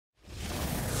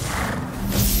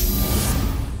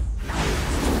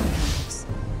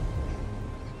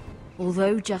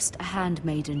Although just a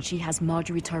handmaiden, she has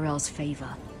Marjorie Tyrell's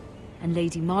favor. And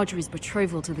Lady Marjorie's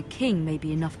betrothal to the king may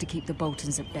be enough to keep the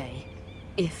Boltons at bay.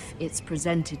 If it's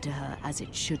presented to her as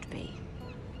it should be.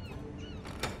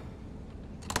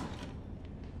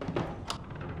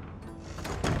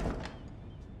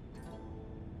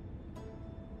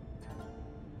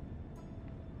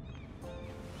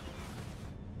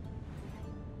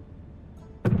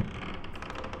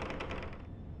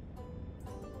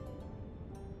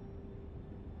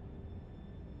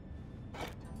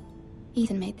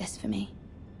 Ethan made this for me.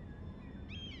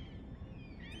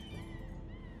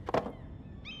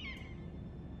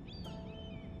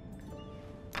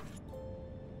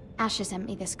 Asher sent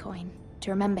me this coin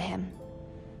to remember him.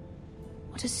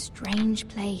 What a strange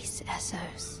place,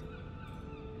 Essos.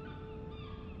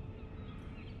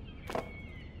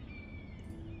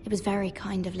 It was very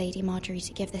kind of Lady Marjorie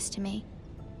to give this to me.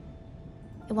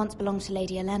 It once belonged to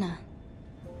Lady Elena.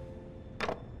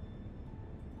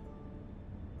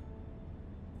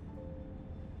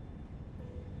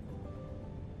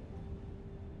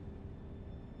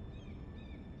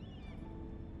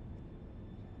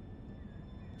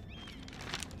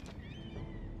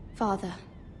 Father,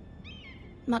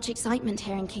 much excitement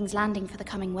here in King's Landing for the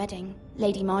coming wedding.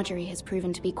 Lady Marjorie has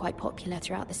proven to be quite popular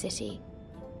throughout the city.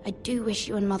 I do wish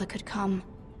you and Mother could come,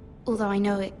 although I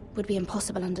know it would be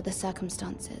impossible under the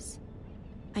circumstances.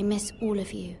 I miss all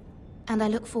of you, and I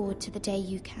look forward to the day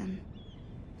you can.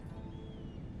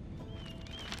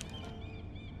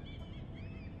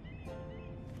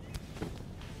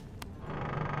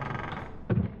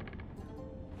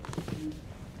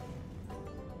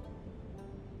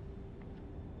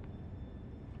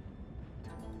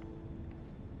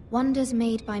 Wonders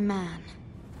Made by Man,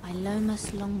 by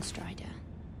Lomas Longstrider.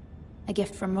 A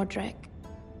gift from Roderick.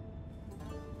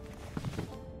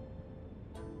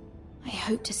 I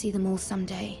hope to see them all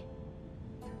someday.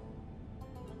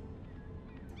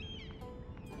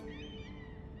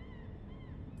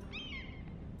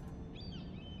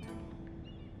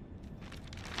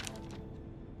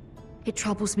 It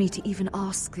troubles me to even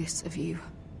ask this of you,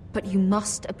 but you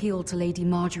must appeal to Lady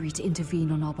Marjorie to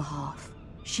intervene on our behalf.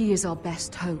 She is our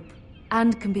best hope,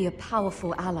 and can be a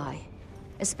powerful ally,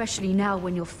 especially now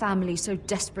when your family so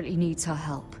desperately needs her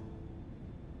help.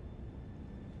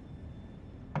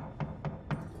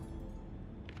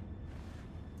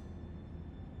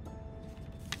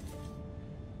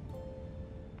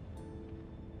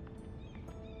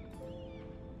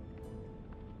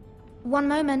 One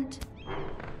moment.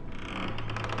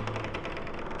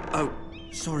 Oh,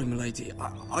 sorry, milady.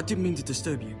 I didn't mean to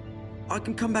disturb you. I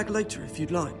can come back later if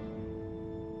you'd like.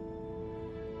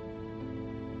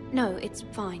 No, it's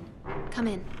fine. Come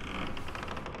in.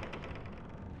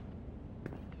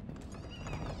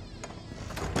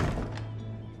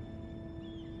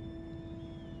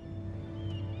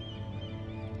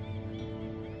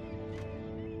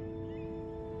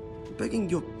 Begging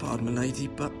your pardon, milady,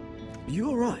 but you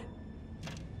all right?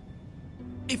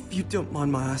 If you don't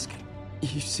mind my asking,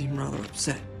 you seem rather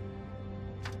upset.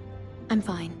 I'm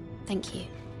fine, thank you.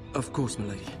 Of course,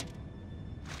 milady.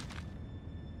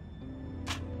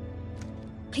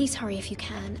 Please hurry if you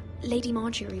can. Lady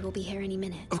Marjorie will be here any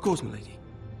minute. Of course, milady.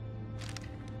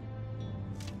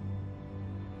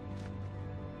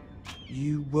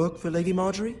 You work for Lady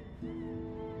Marjorie?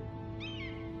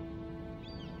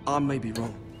 I may be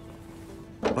wrong,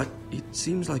 but it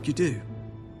seems like you do.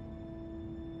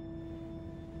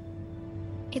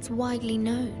 It's widely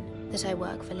known that I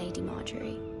work for Lady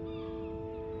Marjorie.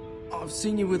 I've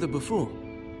seen you with her before.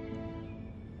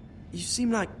 You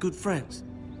seem like good friends.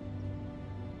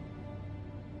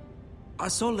 I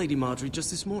saw Lady Marjorie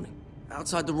just this morning,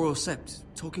 outside the Royal Sept,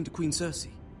 talking to Queen Cersei.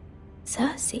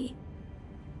 Cersei?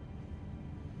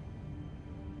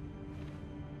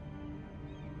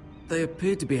 They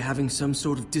appeared to be having some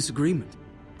sort of disagreement.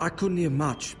 I couldn't hear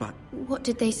much, but... What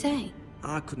did they say?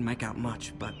 I couldn't make out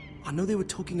much, but I know they were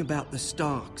talking about the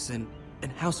Starks and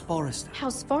House Forrester.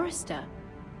 House Forrester?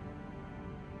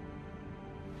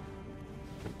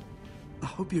 I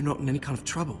hope you're not in any kind of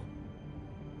trouble.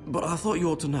 But I thought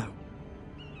you ought to know.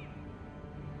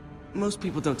 Most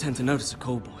people don't tend to notice a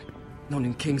callboy. Not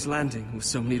in King's Landing, with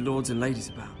so many lords and ladies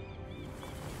about.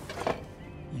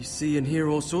 You see and hear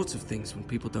all sorts of things when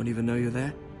people don't even know you're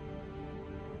there.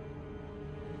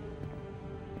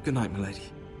 Good night, milady.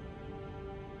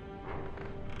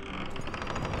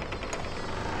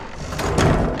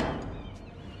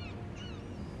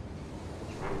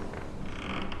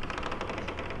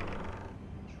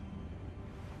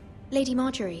 Lady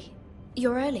Marjorie,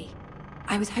 you're early.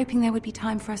 I was hoping there would be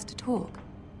time for us to talk.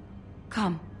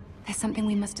 Come, there's something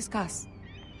we must discuss.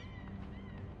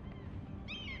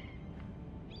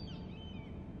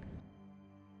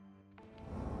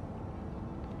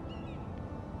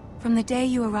 From the day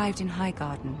you arrived in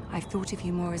Highgarden, I've thought of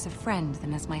you more as a friend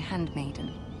than as my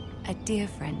handmaiden. A dear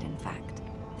friend, in fact.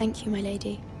 Thank you, my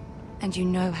lady. And you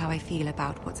know how I feel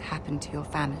about what's happened to your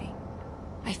family.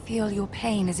 I feel your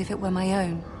pain as if it were my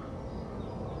own.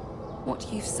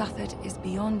 What you've suffered is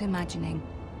beyond imagining.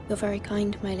 You're very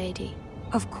kind, my lady.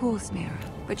 Of course, Mira,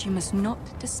 but you must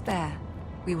not despair.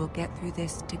 We will get through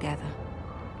this together.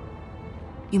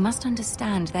 You must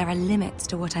understand there are limits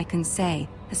to what I can say,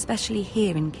 especially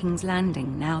here in King's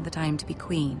Landing, now that I am to be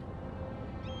queen.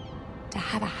 To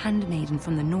have a handmaiden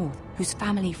from the north whose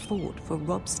family fought for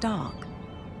Robb Stark.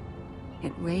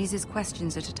 It raises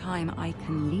questions at a time I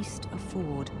can least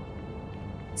afford.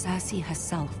 Cersei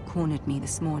herself cornered me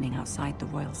this morning outside the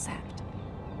Royal Sept.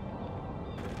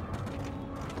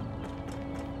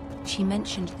 She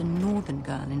mentioned the northern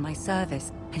girl in my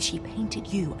service, and she painted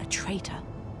you a traitor.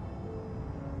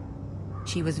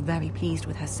 She was very pleased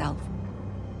with herself.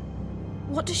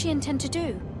 What does she intend to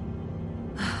do?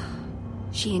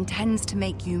 She intends to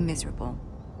make you miserable,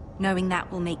 knowing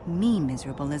that will make me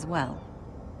miserable as well.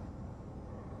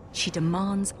 She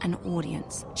demands an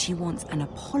audience. She wants an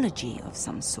apology of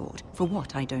some sort, for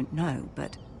what I don't know,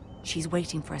 but she's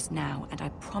waiting for us now, and I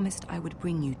promised I would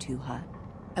bring you to her.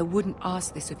 I wouldn't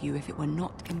ask this of you if it were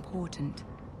not important.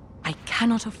 I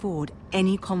cannot afford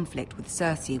any conflict with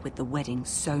Cersei with the wedding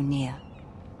so near.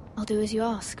 I'll do as you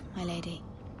ask, my lady.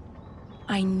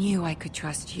 I knew I could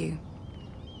trust you.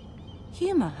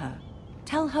 Humor her.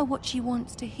 Tell her what she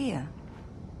wants to hear.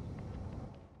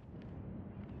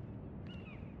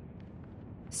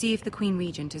 See if the Queen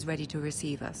Regent is ready to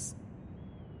receive us.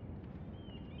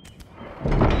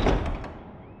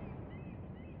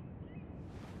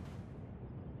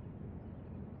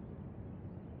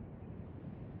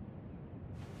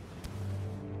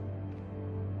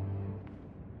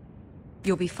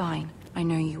 You'll be fine. I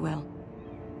know you will.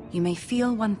 You may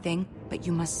feel one thing, but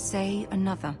you must say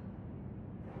another.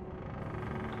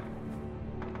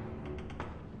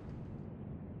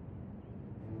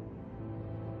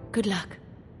 Good luck.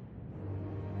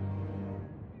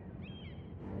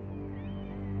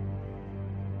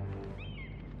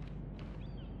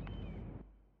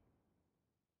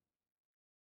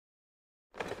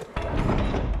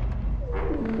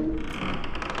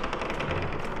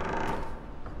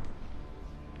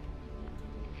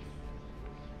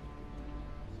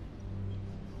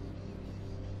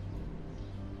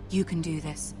 You can do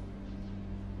this.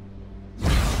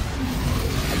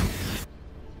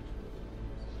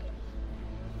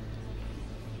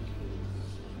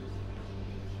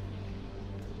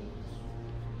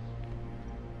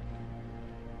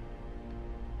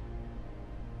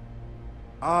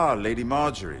 Ah, Lady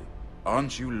Marjorie.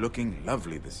 Aren't you looking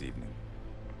lovely this evening?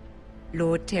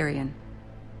 Lord Tyrion.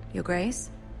 Your Grace?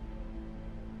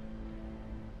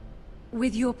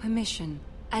 With your permission,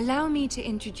 allow me to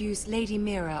introduce Lady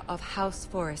Mira of House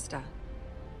Forrester.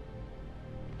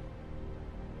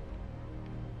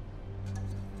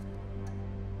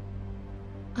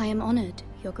 I am honored,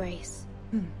 Your Grace.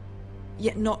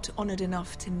 Yet not honored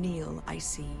enough to kneel, I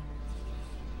see.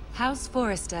 House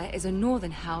Forrester is a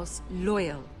northern house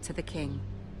loyal to the king.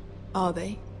 Are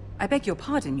they? I beg your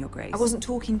pardon, Your Grace. I wasn't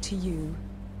talking to you.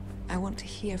 I want to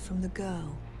hear from the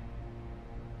girl.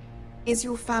 Is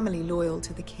your family loyal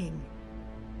to the king?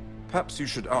 Perhaps you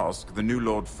should ask the new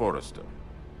Lord Forrester.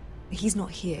 He's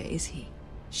not here, is he?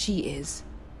 She is.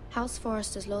 House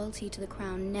Forrester's loyalty to the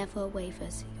crown never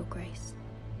wavers, Your Grace.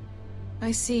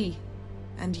 I see.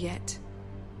 And yet...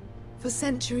 For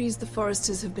centuries, the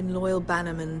Forresters have been loyal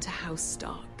bannermen to House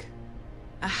Stark.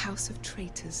 A house of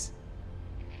traitors.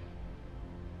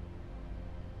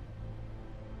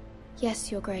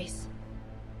 Yes, Your Grace.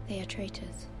 They are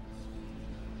traitors.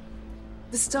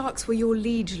 The Starks were your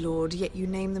liege lord, yet you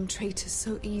name them traitors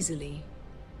so easily.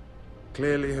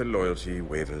 Clearly her loyalty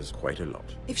wavers quite a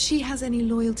lot. If she has any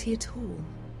loyalty at all.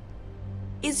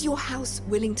 Is your house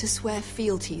willing to swear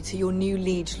fealty to your new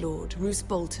liege lord, Roose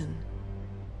Bolton?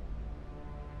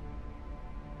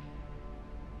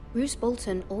 Roose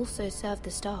Bolton also served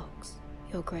the Starks,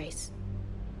 Your Grace.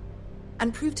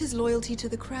 And proved his loyalty to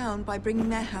the crown by bringing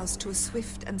their house to a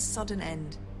swift and sudden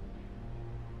end.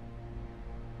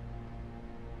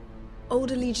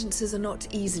 Old allegiances are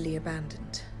not easily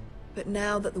abandoned. But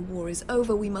now that the war is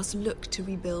over, we must look to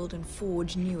rebuild and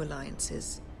forge new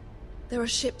alliances. There are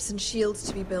ships and shields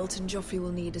to be built, and Joffrey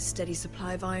will need a steady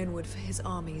supply of ironwood for his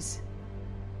armies.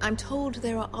 I'm told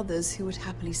there are others who would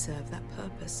happily serve that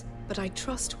purpose, but I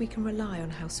trust we can rely on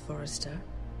House Forrester.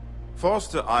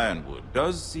 Forster Ironwood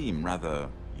does seem rather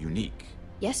unique.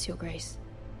 Yes, Your Grace.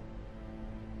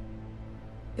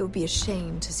 It would be a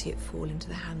shame to see it fall into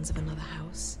the hands of another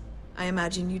house. I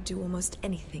imagine you'd do almost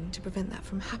anything to prevent that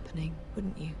from happening,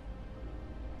 wouldn't you?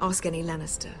 Ask any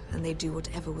Lannister, and they'd do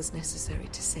whatever was necessary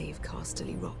to save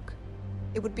Casterly Rock.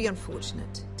 It would be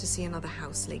unfortunate to see another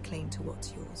house lay claim to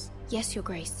what's yours. Yes, Your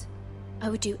Grace. I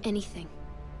would do anything.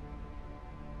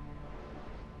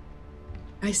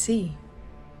 I see.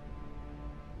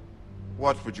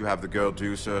 What would you have the girl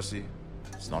do, Cersei?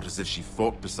 It's not as if she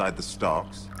fought beside the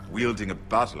Starks, wielding a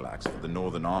battle axe for the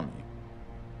Northern Army.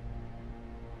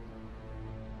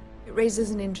 It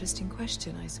raises an interesting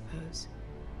question, I suppose.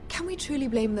 Can we truly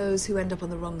blame those who end up on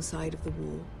the wrong side of the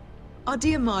war? Our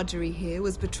dear Marjorie here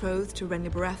was betrothed to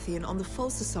Renly Baratheon on the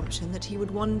false assumption that he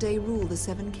would one day rule the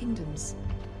Seven Kingdoms.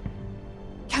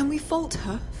 Can we fault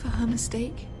her for her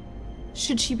mistake?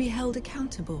 Should she be held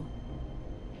accountable?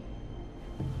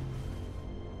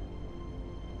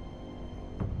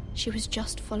 She was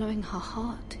just following her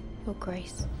heart, Your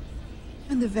Grace.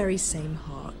 And the very same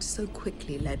heart so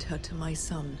quickly led her to my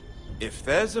son. If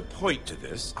there's a point to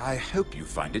this, I hope you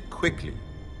find it quickly.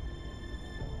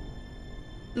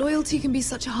 Loyalty can be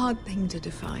such a hard thing to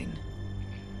define.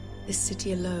 This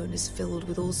city alone is filled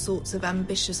with all sorts of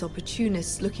ambitious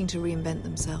opportunists looking to reinvent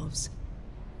themselves,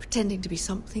 pretending to be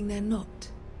something they're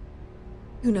not.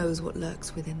 Who knows what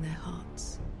lurks within their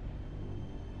hearts?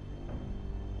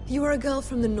 You are a girl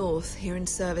from the north here in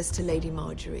service to Lady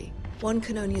Marjorie. One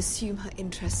can only assume her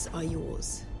interests are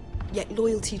yours. Yet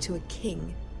loyalty to a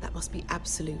king, that must be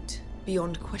absolute,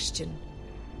 beyond question.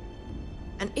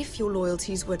 And if your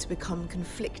loyalties were to become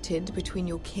conflicted between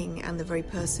your king and the very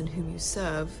person whom you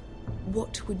serve,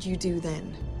 what would you do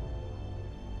then?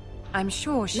 I'm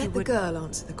sure she would... Let the girl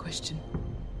answer the question.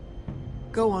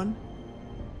 Go on.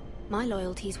 My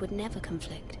loyalties would never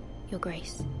conflict, Your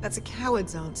Grace. That's a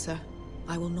coward's answer.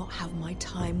 I will not have my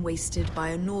time wasted by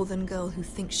a northern girl who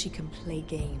thinks she can play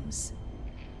games.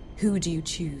 Who do you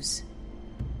choose?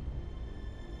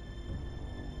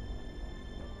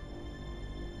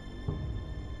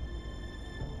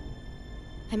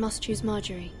 I must choose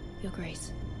Marjorie, Your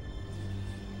Grace.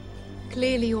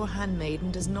 Clearly your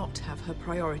handmaiden does not have her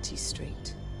priorities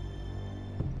straight.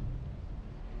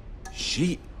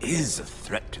 She is a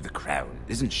threat to the crown,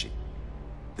 isn't she?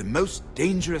 The most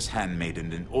dangerous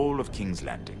handmaiden in all of King's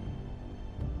Landing.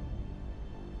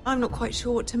 I'm not quite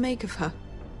sure what to make of her.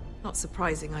 Not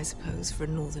surprising, I suppose, for a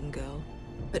northern girl,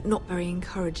 but not very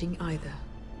encouraging either.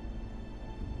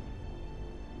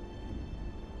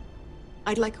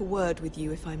 I'd like a word with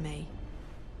you, if I may.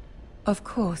 Of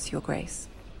course, Your Grace.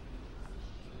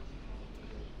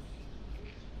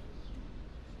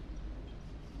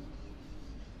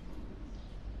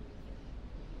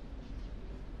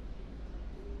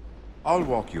 I'll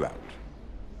walk you out.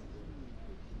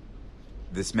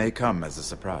 This may come as a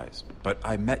surprise, but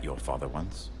I met your father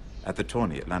once, at the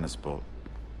tourney at Lannisport.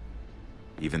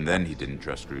 Even then he didn't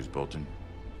trust Roose Bolton.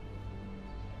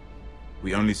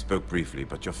 We only spoke briefly,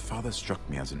 but your father struck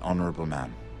me as an honorable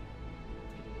man.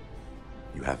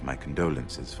 You have my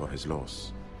condolences for his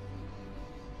loss.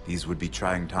 These would be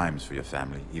trying times for your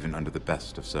family, even under the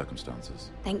best of circumstances.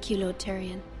 Thank you, Lord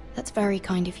Tyrion. That's very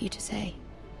kind of you to say.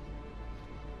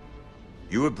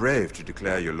 You were brave to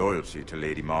declare your loyalty to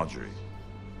Lady Marjorie.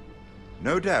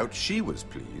 No doubt she was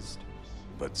pleased,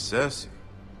 but Cersei,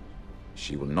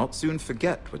 she will not soon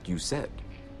forget what you said.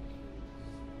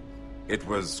 It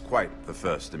was quite the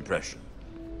first impression.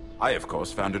 I, of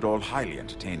course, found it all highly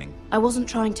entertaining. I wasn't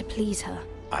trying to please her.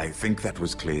 I think that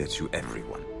was clear to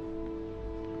everyone.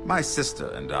 My sister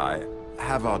and I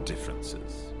have our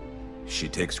differences. She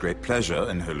takes great pleasure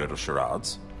in her little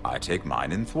charades. I take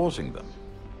mine in thwarting them.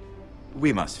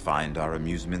 We must find our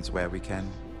amusements where we can.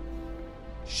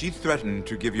 She threatened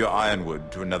to give your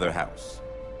ironwood to another house.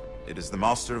 It is the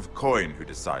Master of Coin who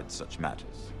decides such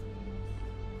matters.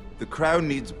 The Crown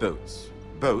needs boats.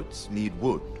 Boats need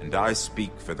wood, and I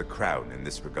speak for the Crown in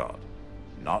this regard,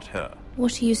 not her.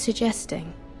 What are you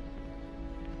suggesting?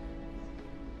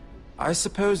 I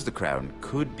suppose the Crown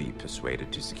could be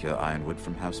persuaded to secure ironwood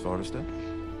from House Forrester.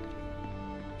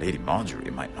 Lady Marjorie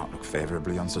might not look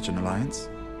favorably on such an alliance,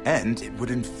 and it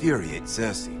would infuriate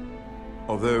Cersei.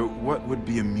 Although what would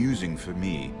be amusing for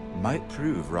me might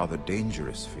prove rather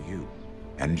dangerous for you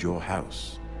and your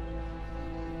house.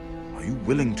 Are you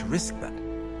willing to risk that?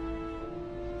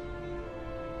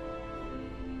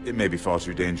 It may be far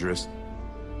too dangerous.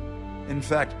 In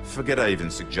fact, forget I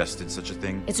even suggested such a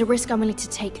thing. It's a risk I'm willing to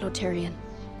take, Lord Tyrion.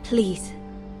 Please.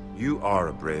 You are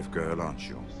a brave girl, aren't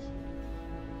you?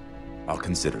 I'll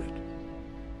consider it.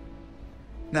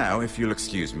 Now, if you'll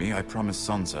excuse me, I promised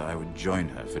Sansa I would join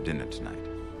her for dinner tonight.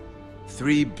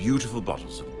 3 beautiful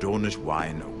bottles of Dornish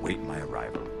wine await my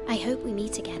arrival. I hope we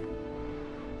meet again.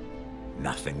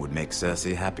 Nothing would make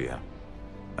Cersei happier.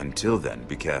 Until then,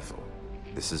 be careful.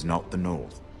 This is not the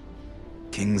North.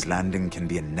 King's Landing can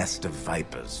be a nest of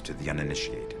vipers to the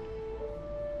uninitiated.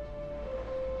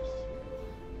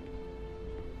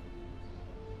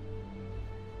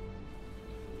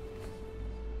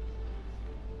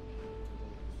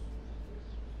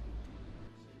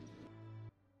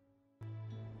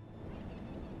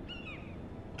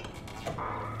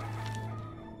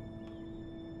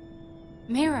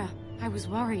 Mira, I was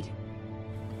worried.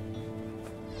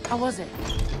 How was it?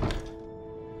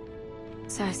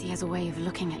 Cersei has a way of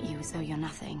looking at you as though you're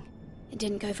nothing. It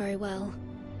didn't go very well.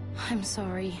 I'm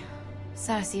sorry.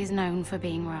 Cersei is known for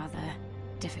being rather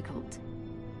difficult.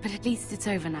 But at least it's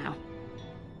over now.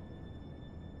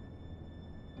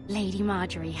 Lady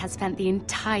Margaery has spent the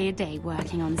entire day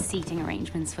working on seating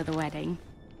arrangements for the wedding.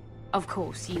 Of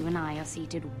course, you and I are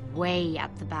seated way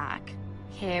at the back.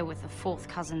 Here with the 4th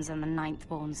cousins and the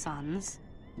 9th-born sons.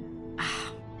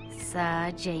 Ah,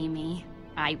 Sir Jaime.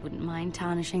 I wouldn't mind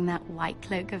tarnishing that white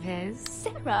cloak of his.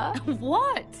 Sarah?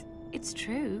 What? It's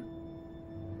true.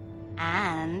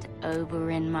 And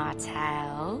Oberyn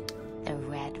Martell, the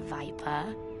Red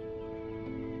Viper.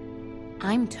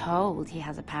 I'm told he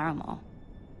has a paramour.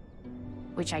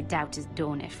 Which I doubt is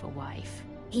Dornish for wife.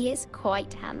 He is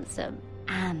quite handsome.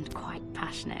 And quite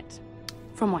passionate.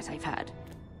 From what I've heard.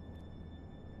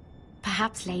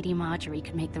 Perhaps Lady Margaery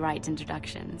could make the right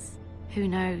introductions. Who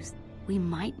knows? We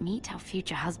might meet our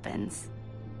future husbands.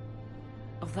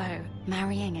 Although,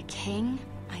 marrying a king,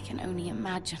 I can only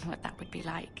imagine what that would be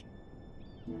like.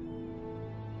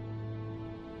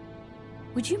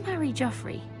 Would you marry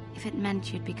Joffrey if it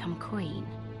meant you'd become queen?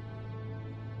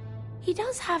 He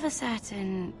does have a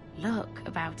certain look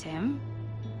about him.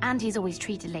 And he's always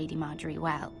treated Lady Margaery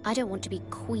well. I don't want to be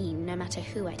queen, no matter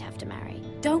who I'd have to marry.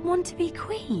 Don't want to be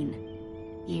queen?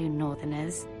 You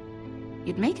Northerners.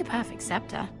 You'd make a perfect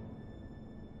scepter.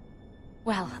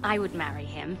 Well, I would marry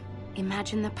him.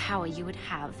 Imagine the power you would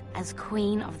have as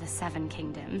Queen of the 7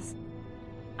 Kingdoms.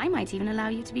 I might even allow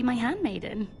you to be my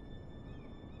handmaiden.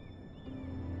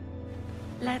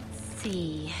 Let's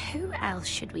see, who else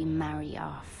should we marry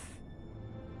off?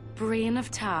 Brienne of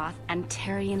Tarth and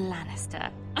Tyrion Lannister.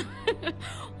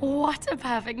 What a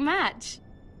perfect match!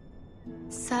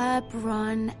 Sir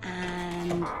Bronn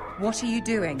and... What are you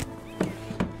doing?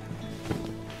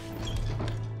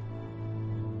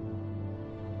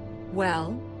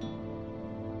 Well?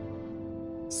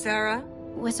 Sarah?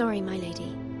 We're sorry, my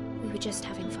lady. We were just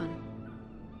having fun.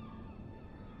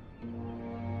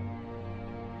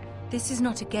 This is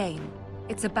not a game.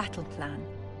 It's a battle plan.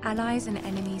 Allies and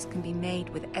enemies can be made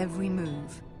with every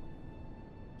move.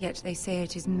 Yet they say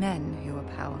it is men who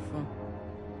are powerful.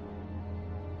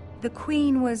 The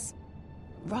Queen was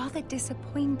rather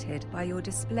disappointed by your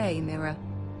display, Mira.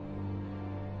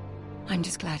 I'm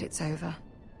just glad it's over.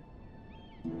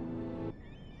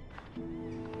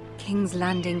 King's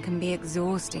Landing can be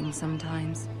exhausting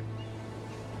sometimes.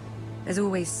 There's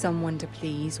always someone to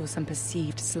please or some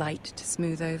perceived slight to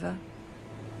smooth over.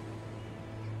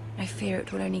 I fear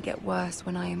it will only get worse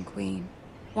when I am queen.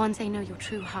 Once they know your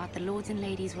true heart, the lords and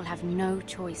ladies will have no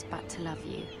choice but to love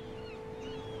you.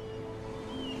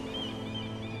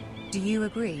 Do you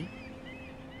agree?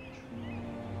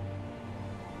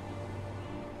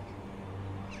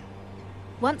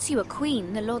 Once you are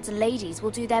queen, the lords and ladies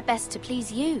will do their best to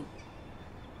please you.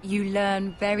 You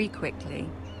learn very quickly.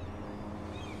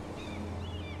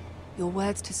 Your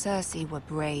words to Cersei were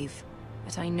brave,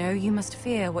 but I know you must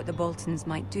fear what the Boltons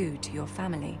might do to your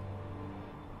family.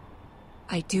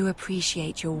 I do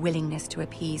appreciate your willingness to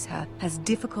appease her, as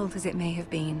difficult as it may have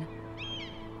been.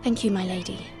 Thank you, my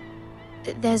lady.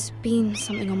 There's been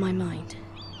something on my mind.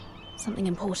 Something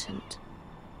important.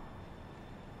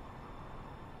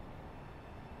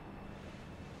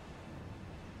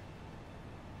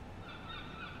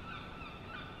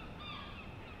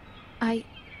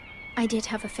 I did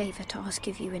have a favor to ask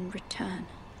of you in return.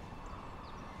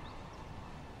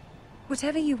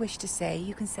 Whatever you wish to say,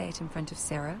 you can say it in front of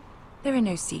Sarah. There are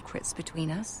no secrets between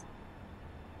us.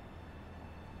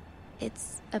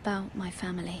 It's about my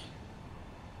family.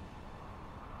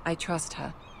 I trust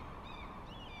her.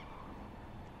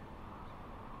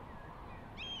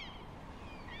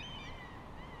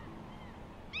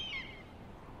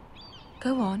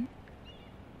 Go on.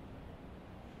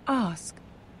 Ask.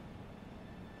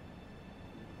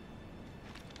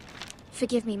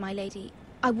 Forgive me, my lady.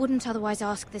 I wouldn't otherwise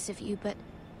ask this of you, but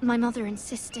my mother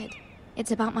insisted.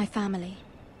 It's about my family.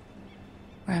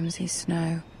 Ramsay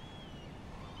Snow.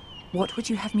 What would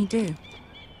you have me do?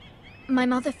 My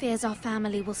mother fears our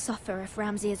family will suffer if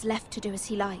Ramsay is left to do as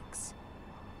he likes.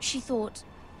 She thought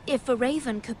If a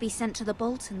raven could be sent to the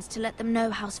Boltons to let them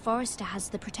know House Forrester has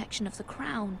the protection of the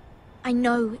crown. I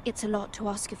know it's a lot to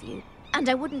ask of you, and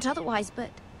I wouldn't otherwise, but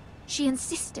she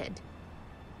insisted.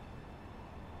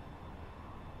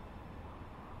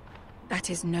 That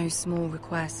is no small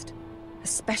request,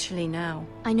 especially now.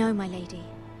 I know, my lady,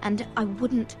 and I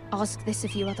wouldn't ask this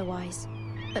of you otherwise.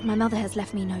 But my mother has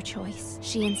left me no choice.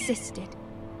 She insisted.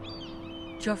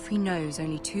 Joffrey knows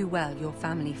only too well your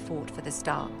family fought for the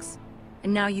Starks,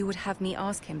 and now you would have me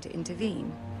ask him to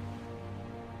intervene.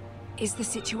 Is the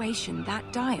situation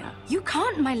that dire? You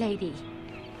can't, my lady.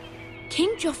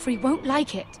 King Joffrey won't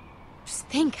like it. Just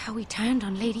think how he turned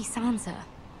on Lady Sansa.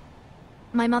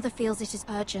 My mother feels it is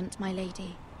urgent, my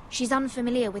lady. She's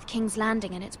unfamiliar with King's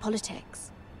Landing and its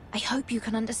politics. I hope you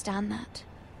can understand that.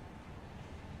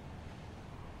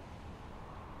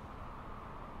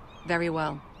 Very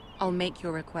well. I'll make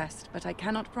your request, but I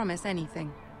cannot promise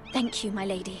anything. Thank you, my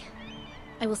lady.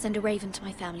 I will send a raven to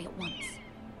my family at once.